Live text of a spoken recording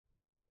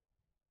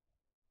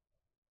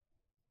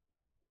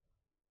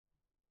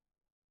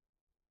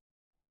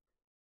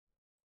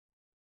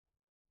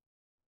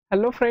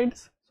Hello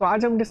friends, तो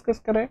आज हम डिस्कस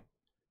करें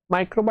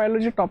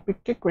माइक्रोबायोलॉजी टॉपिक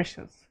के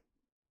क्वेश्चंस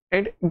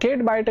एंड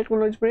गेट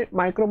बायोटेक्नोलॉजी में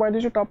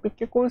माइक्रोबायोलॉजी टॉपिक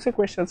के कौन से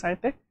क्वेश्चंस आए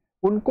थे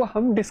उनको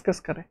हम डिस्कस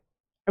करें।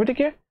 अभी ठीक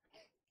है,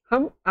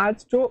 हम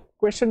आज जो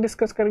क्वेश्चन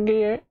डिस्कस करेंगे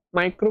ये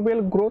microbial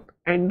growth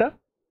and the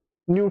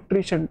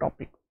nutrition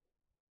topic.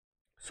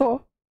 सो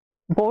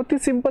बहुत ही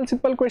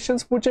सिंपल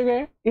क्वेश्चंस पूछे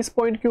गए इस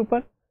पॉइंट के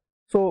ऊपर।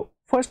 So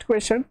first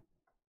question,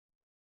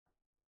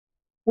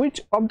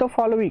 which of the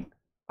following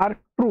are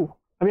true,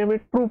 अभी हमें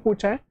ट्रू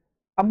पूछा है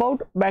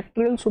अबाउट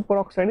बैक्टीरियल सुपर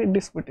ऑक्साइड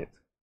डिस्मिटेज,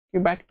 कि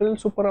बैक्टीरियल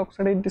सुपर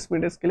ऑक्साइड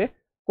डिस्मिटेज के लिए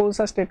कौन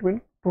सा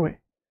स्टेटमेंट ट्रू है।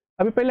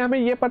 अभी पहले हमें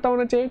यह पता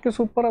होना चाहिए कि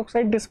सुपर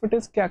ऑक्साइड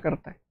डिस्मिटेज क्या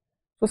करता है।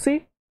 तो सी,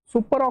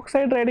 सुपर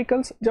ऑक्साइड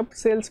रेडिकल्स जब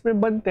सेल्स में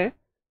बनते हैं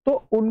तो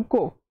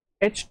उनको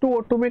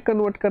H2O2 में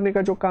कन्वर्ट करने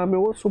का जो काम है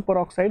वो सुपर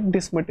ऑक्साइड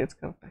डिस्मिटेज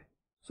करता है।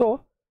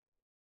 सो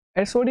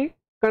SOD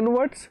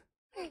converts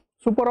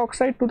super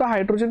oxide to the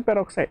hydrogen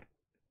peroxide.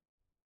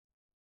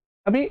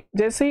 अभी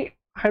जैसे ही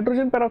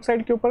हाइड्रोजन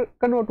पेरोक्साइड के ऊपर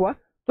कन्वर्ट हुआ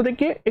तो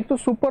देखिए, एक तो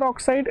सुपर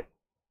ऑक्साइड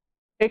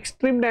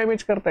एक्सट्रीम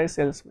डैमेज करता है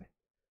सेल्स में,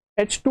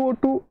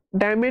 H2O2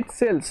 damage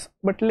cells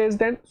but less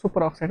than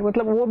super oxide,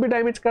 मतलब वो भी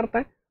डैमेज करता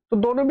है, तो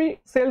दोनों भी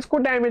सेल्स को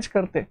डैमेज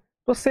करते हैं।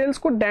 तो सेल्स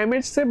को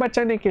डैमेज से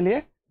बचाने के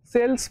लिए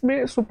सेल्स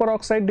में सुपर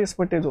ऑक्साइड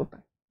डिस्मिटेज होता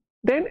है।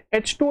 देन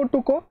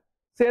H2O2 को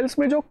सेल्स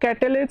में जो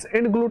कैटेलेट्स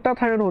एंड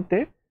ग्लूटाथायोन होते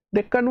हैं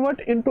they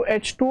convert into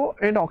H2O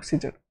and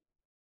oxygen.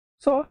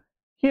 So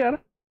here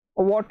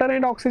water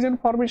and oxygen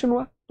formation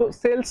हुआ, तो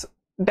सेल्स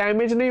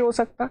डैमेज नहीं हो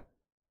सकता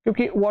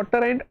क्योंकि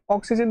water and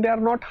oxygen they are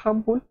not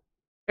harmful,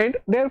 and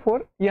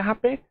therefore यहाँ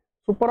पे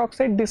super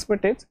oxide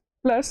डिस्मिटेज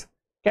plus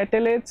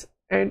कैटेलेट्स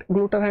and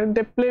glutathione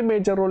they play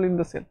major role in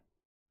the cell.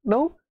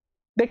 Now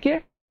देखिए,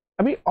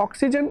 अभी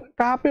ऑक्सीजन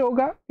कहाँ पे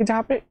होगा कि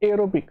जहाँ पे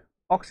एरोबिक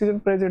ऑक्सीजन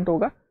प्रेजेंट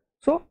होगा,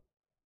 सो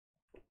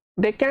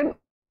they can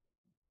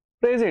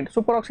present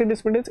super oxide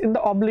डिस्मिटेज in the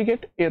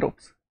obligate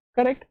aerobes,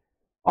 correct,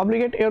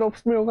 obligate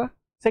aerobes में होगा।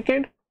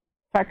 सेकेंड,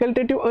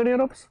 फैकल्टेटिव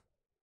अनएरोब्स,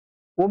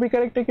 वो भी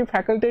करेक्ट है कि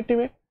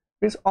फैकल्टेटिव है,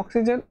 means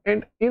oxygen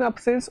and in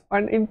absence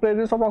and in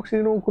presence of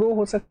oxygen वो ग्रो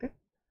हो सकते हैं।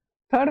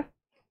 थर्ड,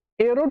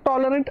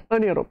 एरोटॉलरेंट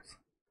अनएरोब्स,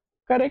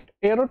 करेक्ट,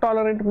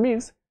 एरोटॉलरेंट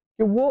मींस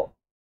कि वो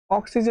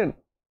oxygen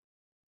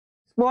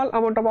small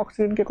amount of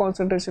oxygen के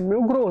कॉन्सेंट्रेशन में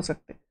वो ग्रो हो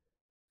सकते हैं।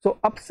 सो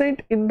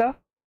absent in the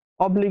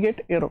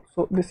obligate aerobe,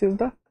 so this is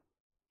the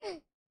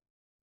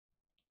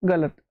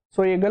गलत,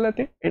 सो ये गलत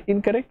है and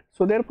incorrect.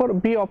 So therefore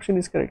B option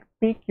is correct,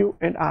 P, Q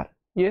and R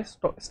ये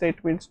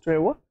स्टेटमेंट्स जो है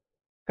वो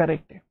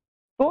करेक्ट है।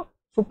 तो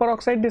सुपर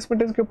ऑक्साइड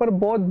डिस्मिटेज के ऊपर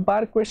बहुत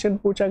बार क्वेश्चन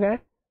पूछा गया है,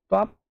 तो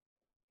आप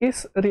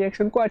इस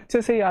रिएक्शन को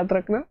अच्छे से याद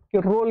रखना कि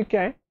रोल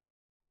क्या है।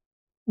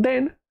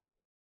 देन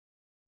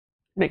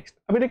नेक्स्ट,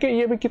 अभी देखिए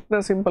ये भी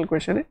कितना सिंपल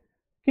क्वेश्चन है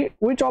कि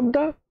which of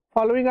the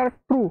following are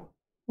true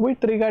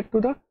with regard to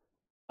the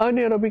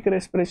anaerobic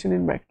respiration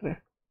in bacteria,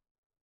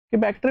 कि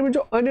बैक्टीरिया में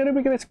जो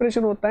अनएरोबिक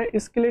रेस्पिरेशन होता है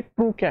इसके लिए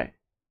ट्रू क्या है।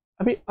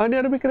 अभी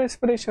अनएरोबिक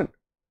रेस्पिरेशन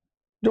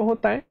जो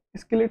होता है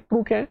इसके लिए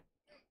ट्रू क्या है,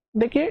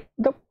 देखिए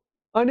द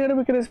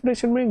अनएरोबिक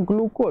रेस्पिरेशन में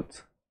glucose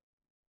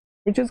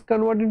which is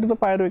converted into the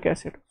pyruvic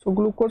acid, so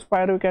glucose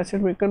pyruvic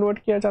acid में कन्वर्ट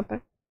किया जाता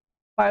है।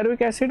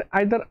 पायरुविक एसिड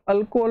आइदर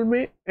अल्कोहल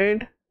में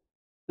एंड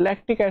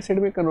लैक्टिक एसिड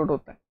में कन्वर्ट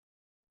होता है।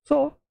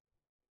 सो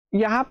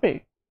यहाँ पे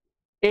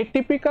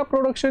एटीपी का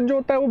प्रोडक्शन जो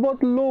होता है वो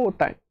बहुत लो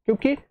होता है,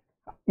 क्योंकि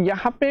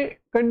यहाँ पे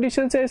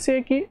कंडीशन ऐसी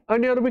है कि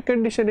अनएरोबिक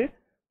कंडीशन है,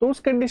 तो उस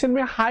कंडीशन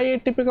में हाई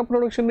एटीपी का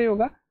प्रोडक्शन नहीं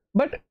होगा।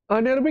 बट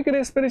अनएरोबिक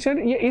रेस्पिरेशन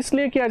ये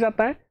इसलिए किया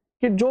जाता है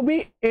कि जो भी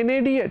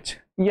NADH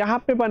यहाँ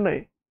पे बना है,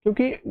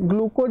 क्योंकि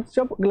ग्लूकोज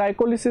जब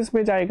ग्लाइकोलिसिस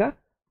में जाएगा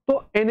तो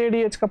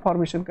NADH का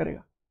फॉर्मेशन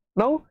करेगा।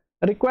 नाउ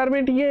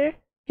रिक्वायरमेंट ये है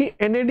कि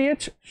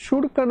NADH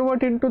should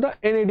convert into the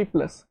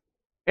NAD+,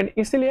 and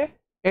इसीलिए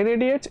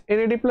NADH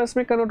NAD+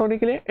 में कन्वर्ट होने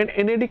के लिए एंड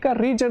NAD का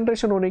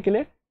रीजनरेशन होने के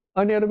लिए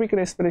अनएरोबिक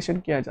रेस्पिरेशन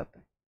किया जाता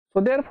है।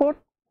 सो देयरफॉर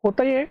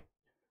होता ही है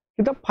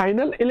कि the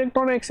final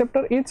electron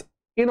acceptor is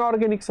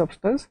inorganic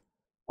substance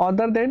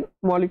other than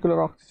molecular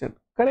oxygen,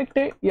 correct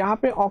है। यहाँ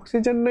पे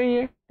ऑक्सीजन नहीं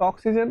है तो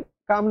ऑक्सीजन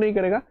काम नहीं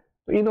करेगा,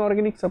 तो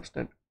इनऑर्गेनिक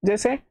सब्सटेंस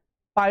जैसे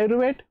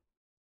pyruvate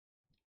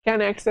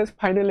can act as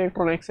final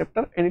electron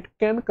acceptor and it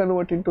can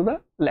convert into the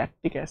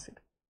lactic acid,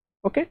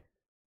 okay.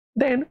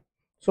 Then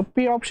so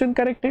P option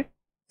correct है।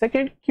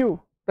 Second, Q,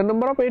 the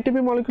number of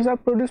ATP molecules are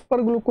produced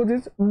पर glucose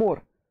is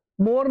more,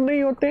 मोर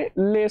नहीं होते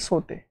less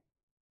होते,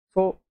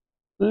 so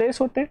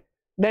less होते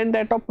then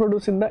that of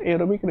produce in the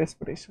aerobic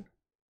respiration.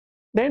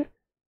 Then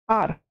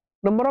R,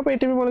 number of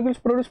ATP molecules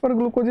produced per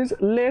glucose is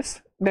less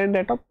than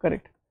that of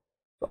correct,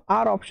 so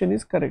R option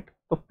is correct,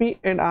 so P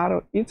and R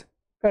is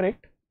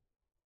correct,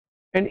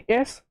 and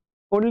S,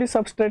 only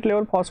substrate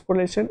level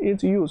phosphorylation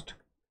is used,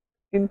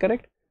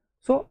 incorrect,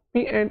 so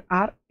P and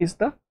R is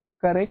the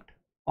correct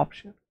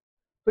option।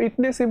 तो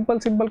इतने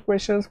simple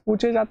questions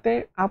पूछे जाते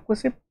हैं, आपको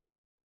सिर्फ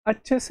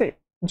अच्छे से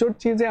जो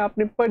चीजें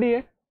आपने पढ़ी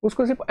है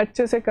उसको सिर्फ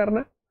अच्छे से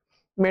करना,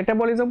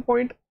 मेटाबॉलिज्म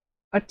पॉइंट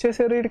अच्छे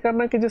से रीड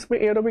करना कि जिसमें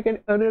एरोबिक एंड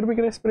अनएरोबिक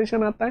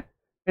रेस्पिरेशन आता है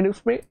एंड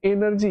उसमें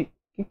एनर्जी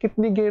की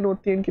कितनी गेन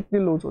होती है एंड कितनी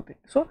लूज होती है।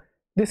 So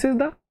this is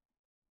the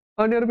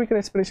anaerobic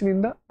respiration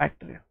in the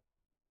bacteria.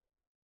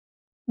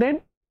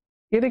 Then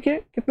ये देखिए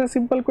कितना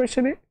सिंपल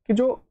क्वेश्चन है कि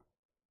जो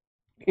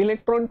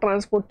इलेक्ट्रॉन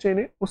ट्रांसपोर्ट चेन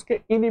है उसके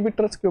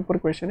इनहिबिटर्स के ऊपर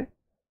क्वेश्चन है.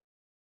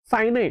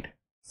 Cyanide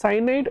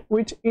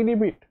which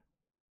inhibit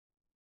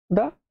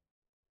the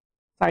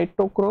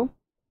cytochrome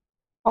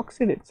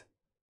oxidase.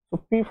 So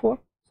P4.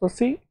 So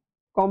C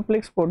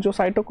complex 4 जो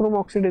साइटोक्रोम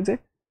ऑक्सीडेज है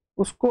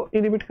उसको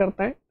इनहिबिट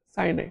करता है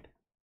cyanide.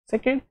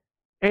 Second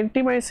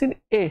एंटीमाइसिन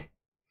A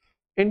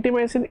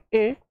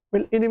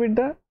will inhibit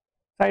the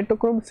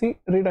cytochrome C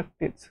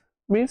reductase.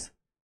 Means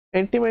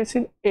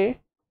antimycin A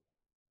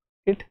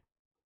it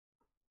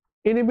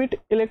inhibit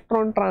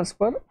electron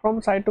transfer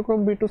from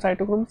cytochrome B to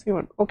cytochrome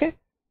C1. Okay.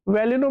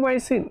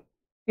 Valinomycin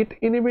it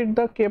inhibit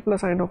the K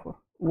plus ionophore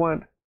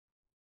 1.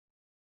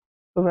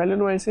 So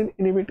valinomycin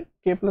inhibit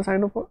K plus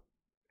ionophore.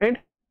 And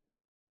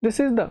this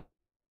is the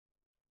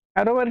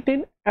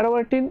arovertin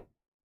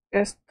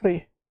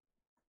S3.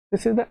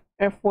 This is the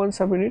F1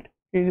 subunit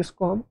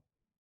जिसको हम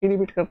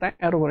inhibit करता है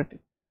एरोवर्टिन.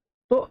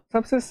 तो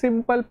सबसे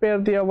simple pair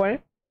दिया हुआ है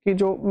कि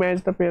जो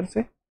मैच द पेयर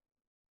से,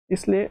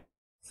 इसलिए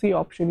C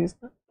option is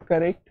the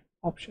correct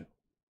option.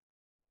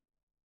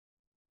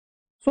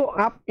 सो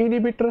आप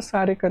इनहिबिटर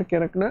सारे करके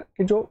रखना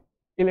कि जो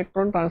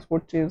इलेक्ट्रॉन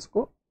ट्रांसपोर्ट चेन्स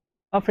को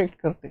अफेक्ट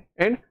करते हैं.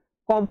 एंड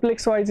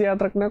कॉम्प्लेक्स वाइज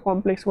याद रखना,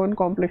 complex 1,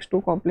 complex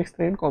 2, complex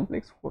 3 and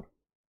complex 4.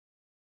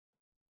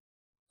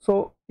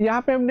 सो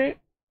यहाँ पे हमने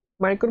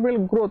माइक्रोबियल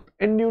ग्रोथ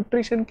एंड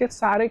न्यूट्रिशन के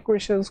सारे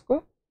क्वेश्चंस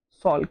को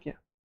सॉल्व किया.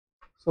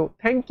 So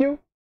thank you.